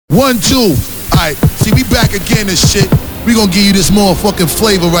1, 2. Alright, see, we back again and shit. We gonna give you this motherfucking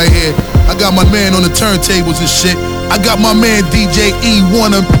flavor right here. I got my man on the turntables and shit. I got my man DJ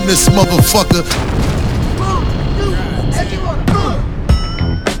E1 up in this motherfucker.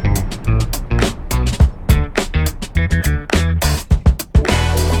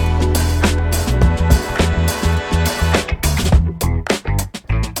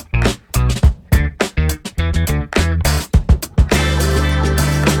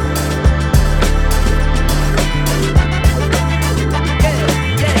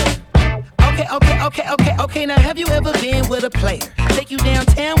 Okay, now have you ever been with a player? Take you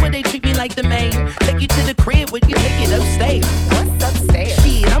downtown where they treat me like the mayor. Take you to the crib where you take it upstairs. What's upstairs?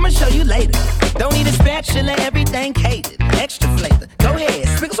 Shit, I'ma show you later. Don't need a spatula, everything catered. Extra flavor. Go ahead,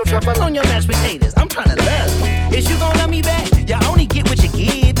 sprinkle some truffle on your mashed potatoes. I'm tryna love you. Is you gon' love me back? You only get what you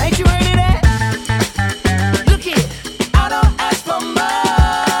give. Ain't you heard of that? Look here, I don't ask for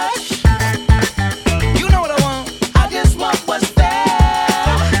much. You know what I want. I just want what's fair.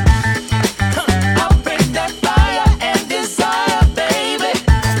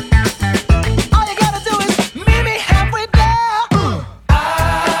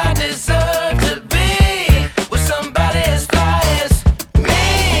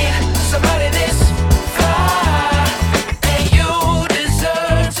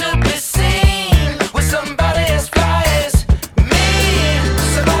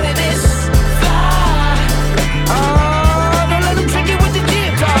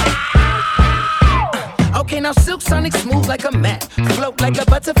 Silk sonic smooth like a mat, float like a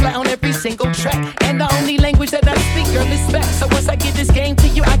butterfly on every single track. And the only language that I speak, girl, is back. So once I give this game to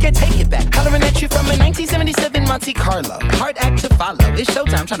you, I can take it back. Hollering at you from a 1977 Monte Carlo. Hard act to follow. It's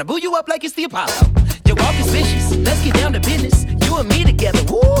showtime, trying to boo you up like it's the Apollo. Your walk is vicious. Let's get down to business. You and me together.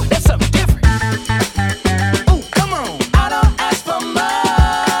 Woo, that's something different. Ooh, come on. I don't ask for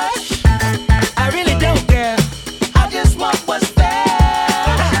much. I really don't, girl. I just want what's fair.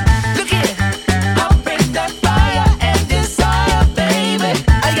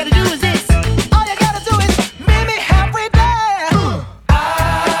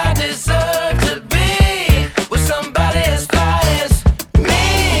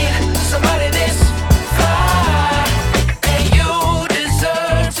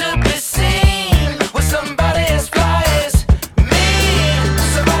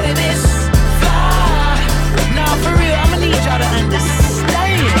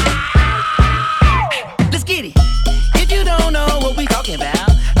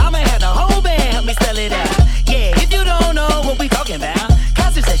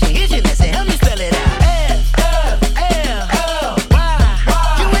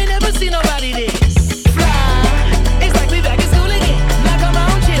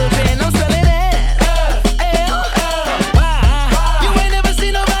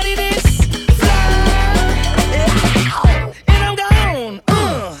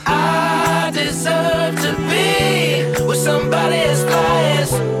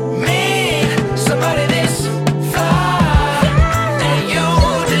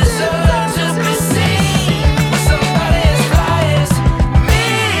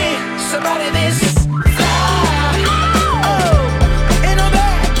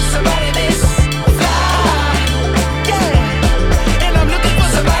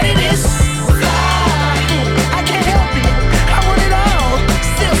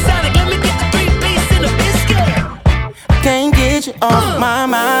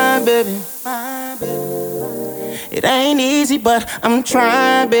 But I'm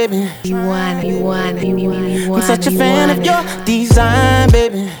trying, baby. You want. I'm such a fan of your design,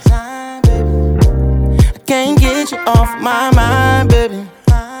 baby. I can't get you off my mind, baby.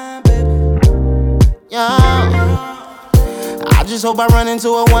 Yeah. I just hope I run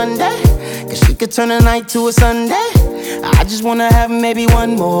into her one day, 'cause she could turn a night to a Sunday. I just wanna have maybe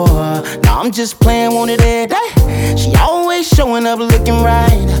one more. No, I'm just playing, want it every day. She always showing up looking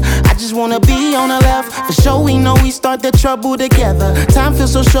right. I just wanna be on her left. For sure we know we start the trouble together. Time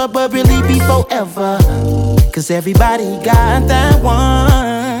feels so short but really be forever. 'Cause everybody got that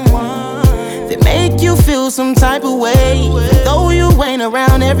one that make you feel some type of way, though you ain't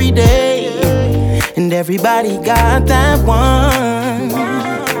around every day. And everybody got that one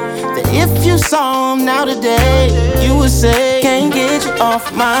that if you saw him now today, you would say, can't get you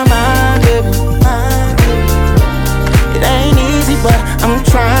off my mind, baby. It ain't easy, but I'm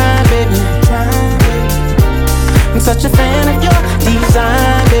trying, baby. I'm such a fan of your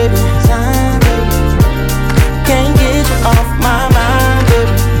design, baby. Can't get you off my mind,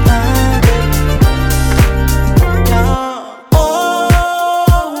 baby.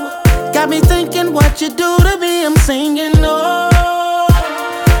 Oh, got me thinking what you do to me. I'm singing, oh,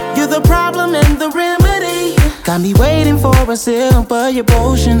 Got me waiting for a sip of your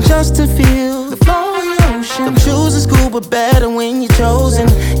potion just to feel the flow of your ocean. Them shoes are cool, but better when you're chosen.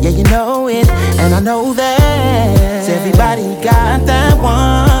 Yeah, you know it, and I know that everybody got that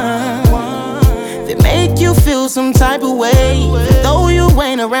one that make you feel some type of way, though you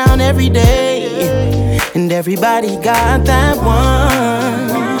ain't around every day. And everybody got that one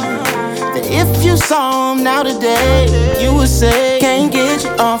that if you saw him now today, you would say, can't get you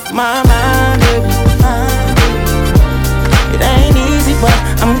off my mind, baby. It ain't easy, but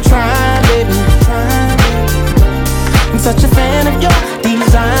I'm trying, baby. I'm such a fan of your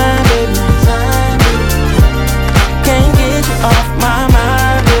design, baby. Can't get you off my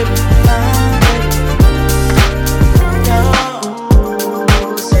mind, baby.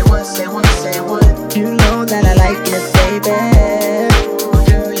 Say what, say what, say what. You know that I like it, baby.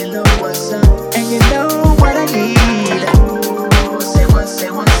 Girl, you know what's up, and you know what I need. Say what, say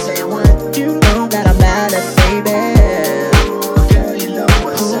what, say what. You know that I'm at it, baby. Girl, you know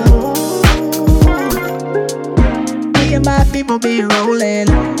what's up. Me and my people be rolling,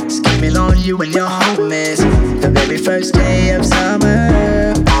 scheming on you and your homies. The very first day of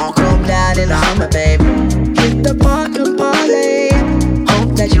summer, all come down in the Hummer, babe. Hit the park and parlay.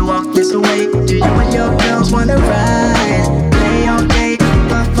 Hope that you walk this away. Do you and your girls wanna ride? Play all day,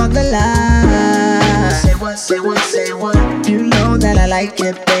 up on the line. Say what, say what, say what. You know that I like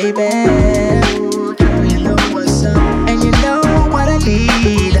it, baby. Girl, you know what's up, and you know what I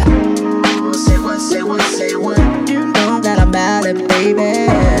need. Say what, say what, say what. You know that I'm at it, baby.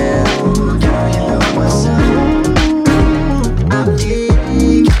 Girl, you know what's up. I'm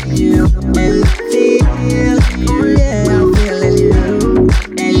digging you and feel you. Yeah, I'm feeling you,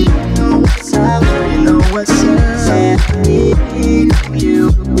 and you know what's up. Girl, you know what's up. Digging you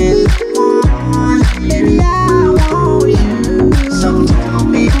and want, baby, I want you. So tell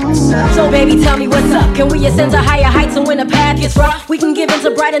me what's up. So baby, tell me what's up. Can we ascend to higher heights, and when the path gets rough, we can give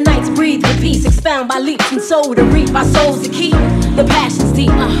into brighter nights. Breathe with peace, expound by leaps and soul to reap. Our souls to keep the passions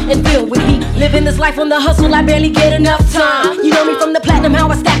deep and filled with heat. Living this life on the hustle, I barely get enough time. You know me from the platinum, how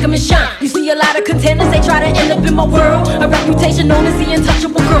I stack 'em and shine. You see a lot of contenders, they try to end up in my world. A reputation known as the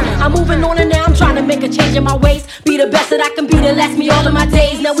untouchable girl. I'm moving on and now I'm trying to make a change in my ways. Be the best that I can be to last me all of my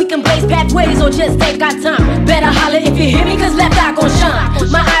days. Now we can blaze pathways or just take our time. Better holler if you hear me, cause left eye gon'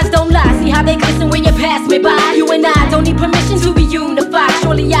 shine. My eyes don't lie, see how they glisten when you pass me by. You and I don't need permission to be unified.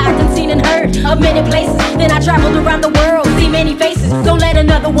 Surely I've done seen and heard of many places. Then I traveled around the world, see many faces. Don't let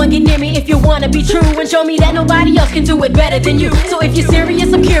another one get near me if you wanna be true, and show me that nobody else can do it better than you. So if you're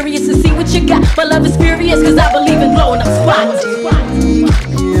serious, I'm curious to see what you got. My love is furious, cause I believe in blowing up spots. You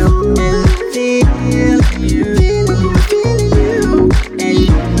and feel you, feeling you, and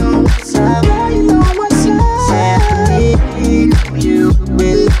you know what's up. You know what's up. Say I need you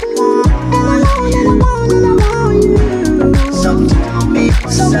and want, and I want you. So tell me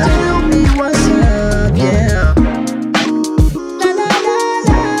what's up. Tell me what's up, yeah. La la la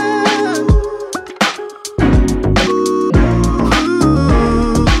la.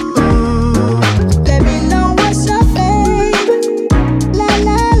 Let me know what's up, babe. La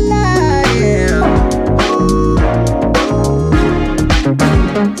la la, yeah.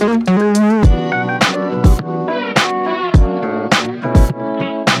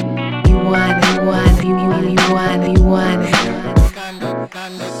 You want it.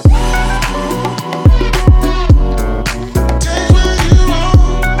 Explain.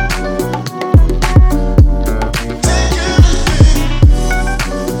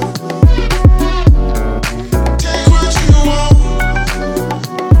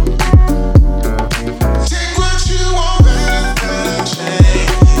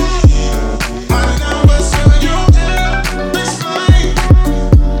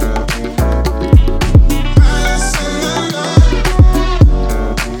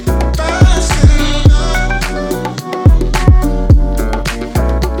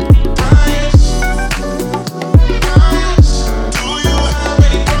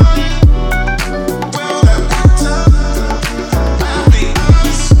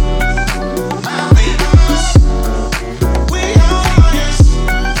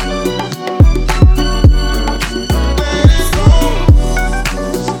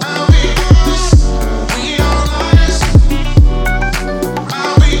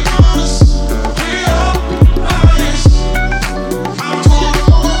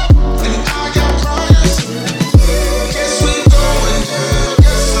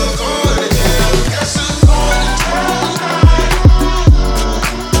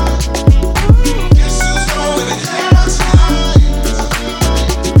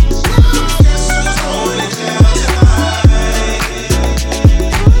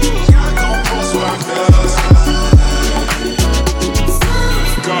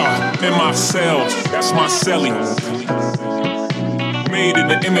 cells, that's my celly. Made in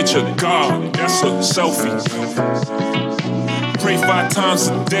the image of God, that's a selfie. Pray 5 times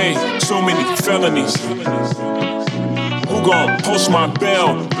a day, so many felonies. Who gon' post my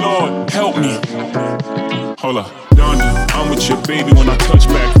bell? Lord, help me. Hold up, Donnie, I'm with your baby when I touch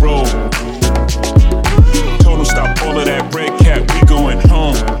back road. Told him stop all of that red cap, we going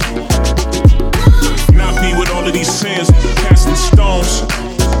home. Not me with all of these sins, casting stones.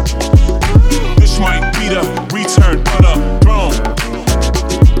 This might be the return, but a throne.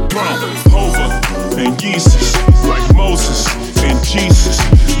 Over and Jesus, like Moses and Jesus.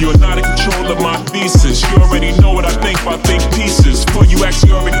 You are not in control of my thesis. You already know what I think about think pieces. For you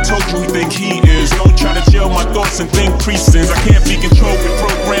actually already told you who think he is. Don't try to jail my thoughts and think presets. I can't be controlled with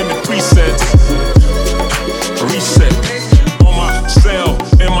programming presets. Reset on my cell,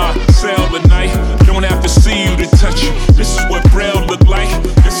 in my cell at night. Don't have to see you to touch you. This is what Braille look like.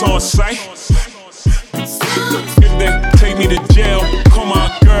 It's on sight. If they take me to jail, call my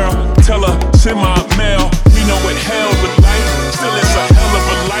girl, tell her, send my mail. We know what hell look like, still it's a hell of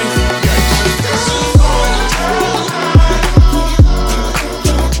a life.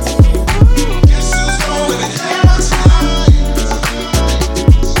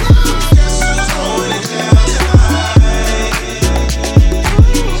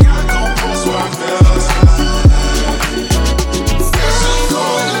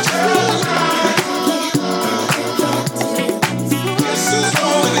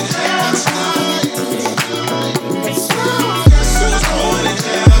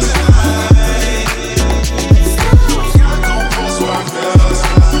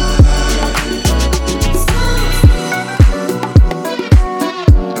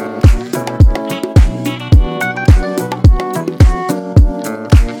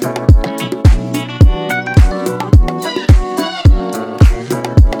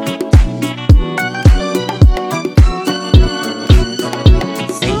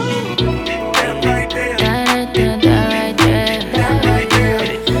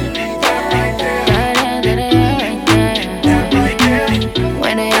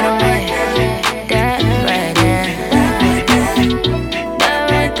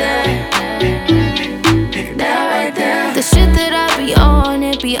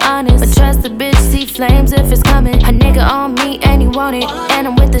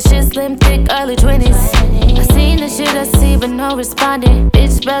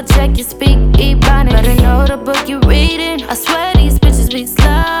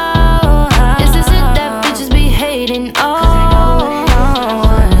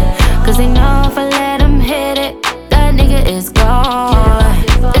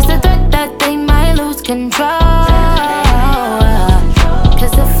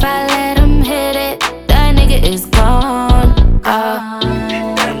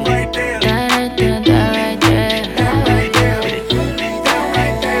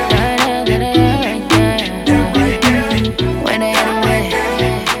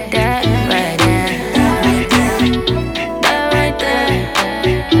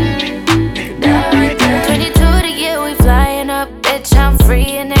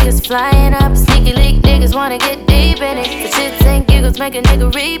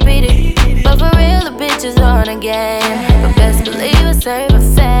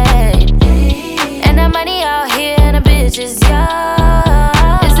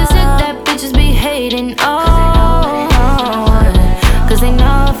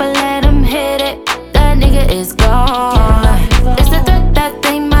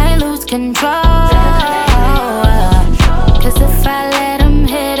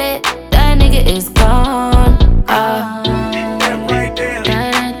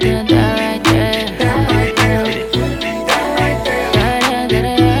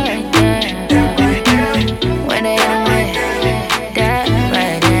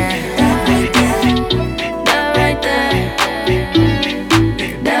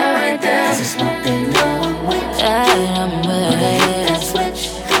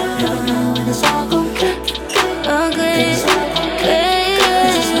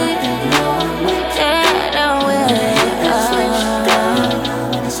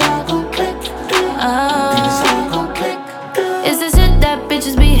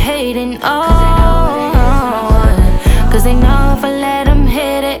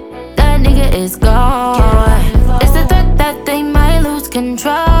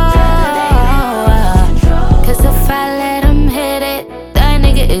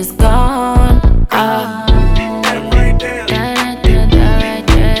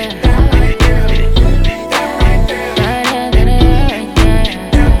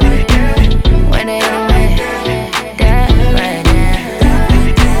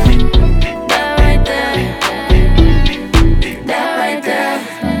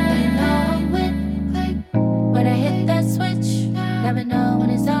 never know when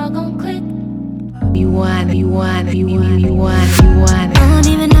it's all gon' click. You want it. I don't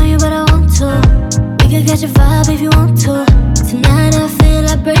even know you, but I want to. We could catch a vibe if you want to. Tonight I feel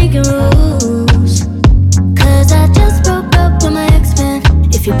like breaking rules. Cause I just broke up with my ex-man.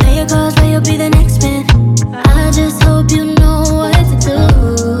 If you play your cards right, you'll be the next man. I just hope you know what to do.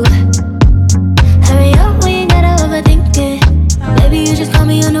 Hurry up, we ain't gotta overthink it. Baby, you just call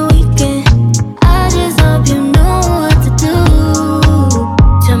me on the weekend. I just hope you know what to do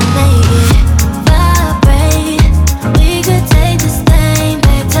to make it vibrate. We could take this thing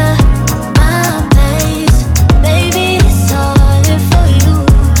back to my place. Baby, it's all here for you.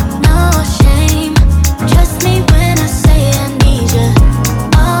 No shame. Trust me when I say I need you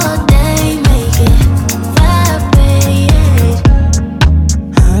all day. Make it vibrate.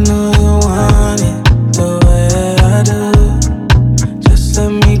 I know you want it the way I do. Just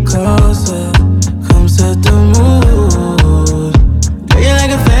let me closer, come set the mood. Girl, you're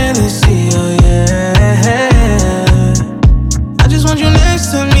like a fantasy, oh yeah. I just want you next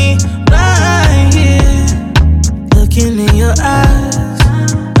to me, right here. Looking in your eyes,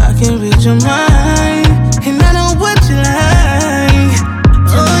 I can read your mind, and I know what you like.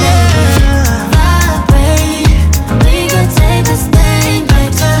 Oh yeah. Vibrate. We could take this thing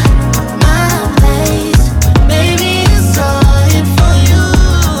back to my place. Baby, it's all here for you.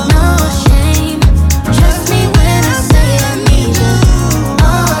 No shame. Trust me when I say I need you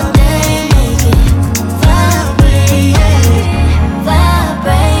all day. Make it vibrate.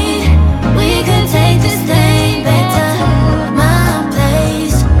 Vibrate. We could take this thing back to my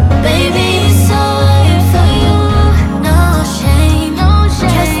place. Baby, it's all here for you. No shame.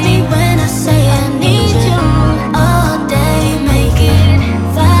 Trust me when I say I need you all day. Make it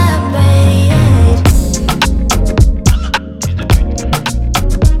vibrate.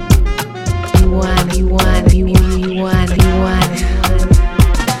 You want it.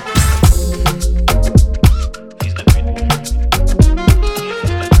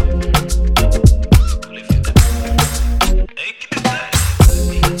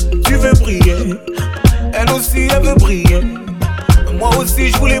 Tu veux briller, elle aussi elle veut briller. Moi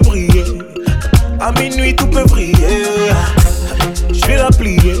aussi je voulais briller. À minuit tout peut briller. Je vais la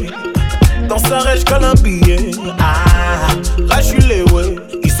plier. Dans sa rêche qu'elle a un billet. Ah, là je suis les ouais.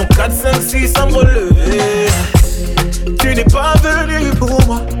 Ils sont 4, 5, 6 à me relever. Tu n'es pas venu pour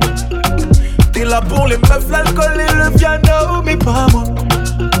moi. T'es là pour les meufs, l'alcool et le piano, mais pas moi.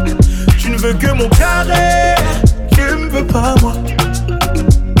 Tu ne veux que mon carré, tu me veux pas moi.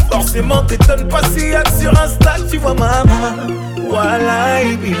 Forcément t'étonnes pas si y'a que sur Insta tu vois maman. Voilà,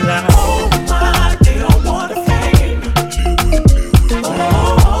 il be là. Oh my, they don't wanna fame.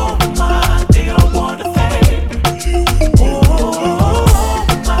 Oh my, they don't wanna fame. Oh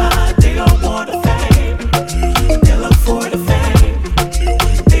my, they don't wanna fame. They look for the fame.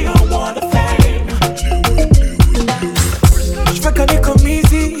 They don't wanna fame. J'veux gagner comme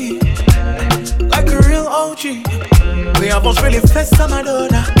easy, like a real OG. Mais avant j'veux les fesses à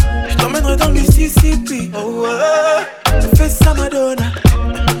Madonna. J't'emmènerai dans le Mississippi. Oh fesses à Madonna.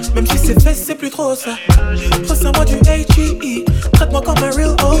 Même si c'est fesses c'est plus trop ça. Ressens-moi du H.E.E. Traite-moi comme un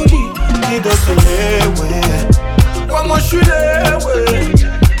real OG. Qui d'autre l'est, ouais. Ouais, moi j'suis les, ouais.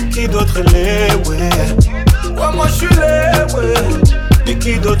 Qui d'autre l'est, ouais. Ouais, moi j'suis les, ouais. Et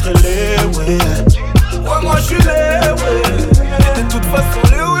qui d'autre l'est, ouais. Ouais, moi j'suis les, ouais. Et de toute façon,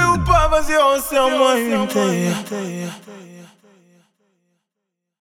 les oui ou pas, vas-y, resserre-moi une taille.